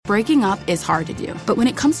Breaking up is hard to do, but when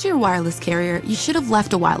it comes to your wireless carrier, you should have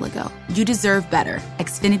left a while ago. You deserve better.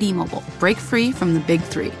 Xfinity Mobile. Break free from the big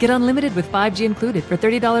three. Get unlimited with 5G included for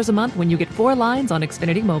 $30 a month when you get 4 lines on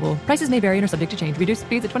Xfinity Mobile. Prices may vary and are subject to change. Reduced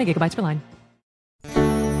speeds at 20 gigabytes per line.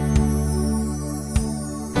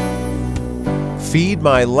 Feed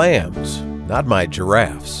my lambs, not my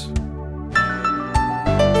giraffes.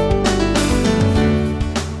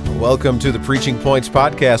 Welcome to the Preaching Points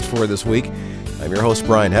podcast for this week. I'm your host,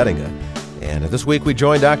 Brian Hettinga, and this week we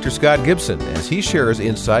join Dr. Scott Gibson as he shares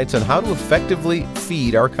insights on how to effectively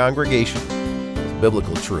feed our congregation with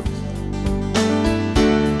biblical truth.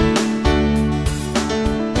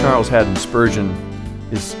 Charles Haddon Spurgeon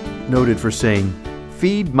is noted for saying,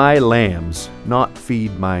 "Feed my lambs, not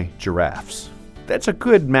feed my giraffes." That's a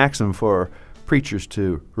good maxim for preachers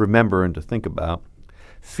to remember and to think about.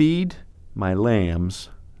 Feed my lambs,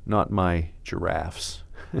 not my giraffes.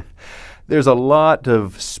 There's a lot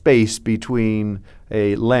of space between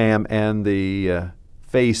a lamb and the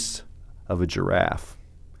face of a giraffe.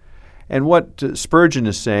 And what Spurgeon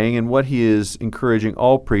is saying and what he is encouraging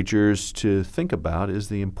all preachers to think about is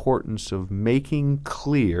the importance of making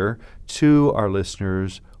clear to our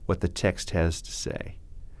listeners what the text has to say.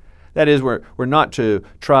 That is, we're not to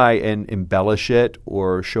try and embellish it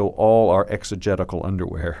or show all our exegetical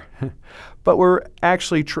underwear, but we're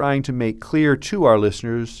actually trying to make clear to our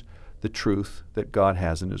listeners the truth that God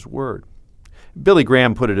has in His Word. Billy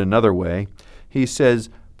Graham put it another way. He says,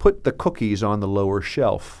 put the cookies on the lower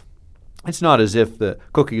shelf. It's not as if the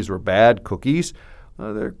cookies were bad cookies.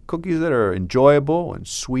 They're cookies that are enjoyable and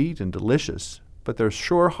sweet and delicious, but they're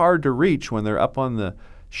sure hard to reach when they're up on the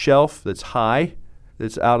shelf that's high,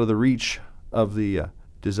 that's out of the reach of the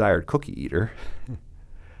desired cookie eater.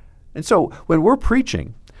 And so when we're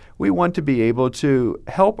preaching, we want to be able to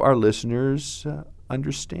help our listeners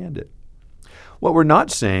understand it. What we're not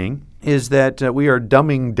saying is that we are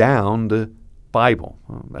dumbing down the Bible.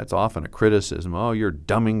 Well, that's often a criticism. Oh, you're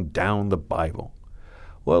dumbing down the Bible.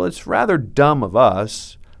 Well, it's rather dumb of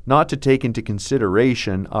us not to take into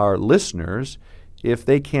consideration our listeners if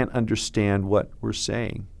they can't understand what we're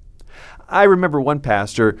saying. I remember one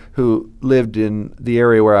pastor who lived in the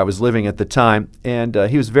area where I was living at the time, and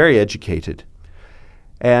he was very educated.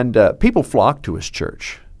 And people flocked to his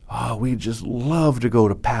church. Oh, we just love to go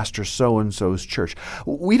to Pastor so-and-so's church.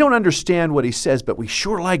 We don't understand what he says, but we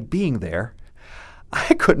sure like being there.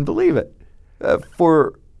 I couldn't believe it.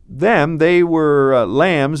 For them, they were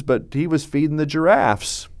lambs, but he was feeding the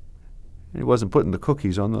giraffes. He wasn't putting the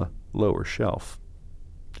cookies on the lower shelf.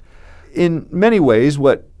 In many ways,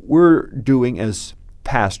 what we're doing as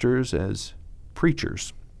pastors, as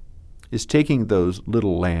preachers, is taking those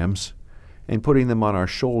little lambs and putting them on our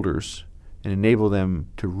shoulders and enable them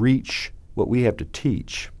to reach what we have to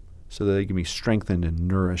teach so that they can be strengthened and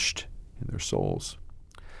nourished in their souls.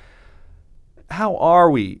 How are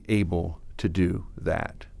we able to do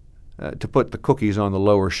that? To put the cookies on the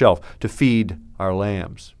lower shelf, to feed our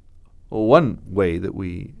lambs? Well, one way that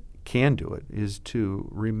we can do it is to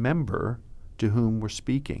remember to whom we're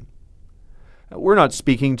speaking. We're not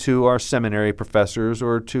speaking to our seminary professors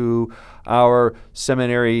or to our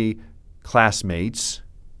seminary classmates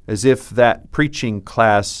as if that preaching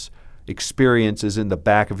class experience is in the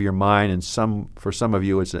back of your mind, and for some of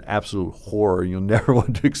you it's an absolute horror. You'll never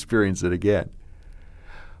want to experience it again.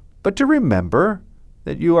 But to remember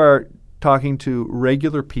that you are talking to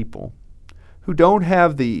regular people who don't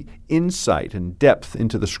have the insight and depth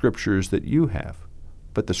into the Scriptures that you have.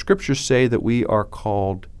 But the Scriptures say that we are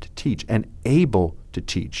called to teach and able to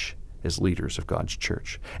teach as leaders of God's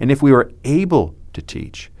church. And if we are able to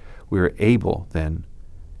teach, we are able then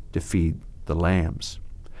to feed the lambs,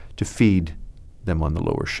 to feed them on the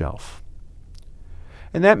lower shelf.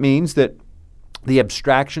 And that means that the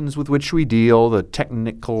abstractions with which we deal, the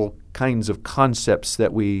technical kinds of concepts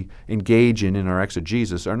that we engage in our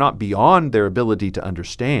exegesis are not beyond their ability to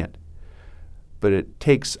understand, but it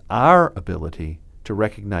takes our ability to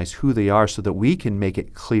recognize who they are so that we can make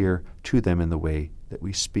it clear to them in the way that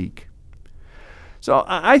we speak. So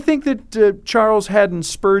I think that Charles Haddon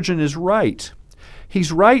Spurgeon is right.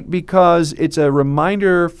 He's right because it's a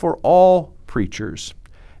reminder for all preachers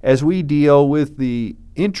as we deal with the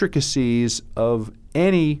intricacies of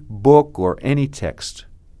any book or any text.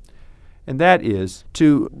 And that is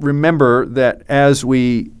to remember that as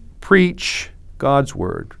we preach God's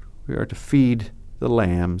Word, we are to feed the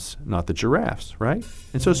lambs, not the giraffes, right?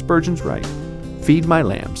 And so Spurgeon's right. Feed my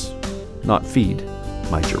lambs, not feed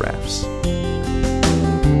my giraffes.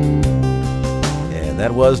 And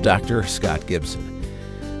that was Dr. Scott Gibson.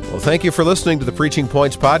 Well, thank you for listening to the Preaching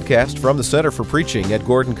Points podcast from the Center for Preaching at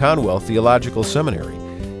Gordon Conwell Theological Seminary.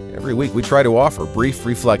 Every week we try to offer brief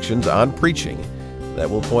reflections on preaching that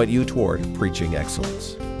will point you toward preaching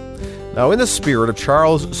excellence. Now, in the spirit of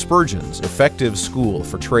Charles Spurgeon's effective school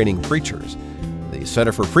for training preachers, the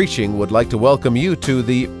Center for Preaching would like to welcome you to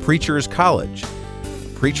the Preachers College.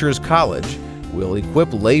 Preachers College will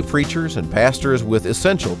equip lay preachers and pastors with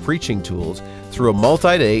essential preaching tools through a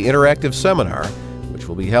multi-day interactive seminar, which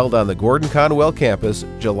will be held on the Gordon Conwell campus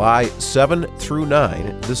July 7 through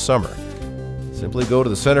 9 this summer. Simply go to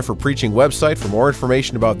the Center for Preaching website for more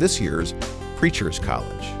information about this year's Preachers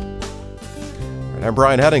College. All right, I'm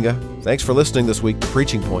Brian Hettinga. Thanks for listening this week to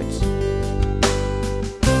Preaching Points.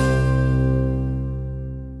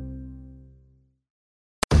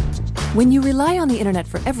 When you rely on the internet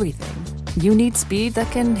for everything, you need speed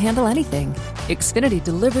that can handle anything. Xfinity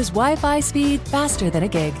delivers Wi-Fi speed faster than a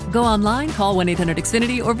gig. Go online, call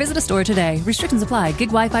 1-800-XFINITY, or visit a store today. Restrictions apply. Gig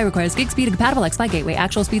Wi-Fi requires gig speed and compatible X-Fi gateway.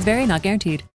 Actual speeds vary, not guaranteed.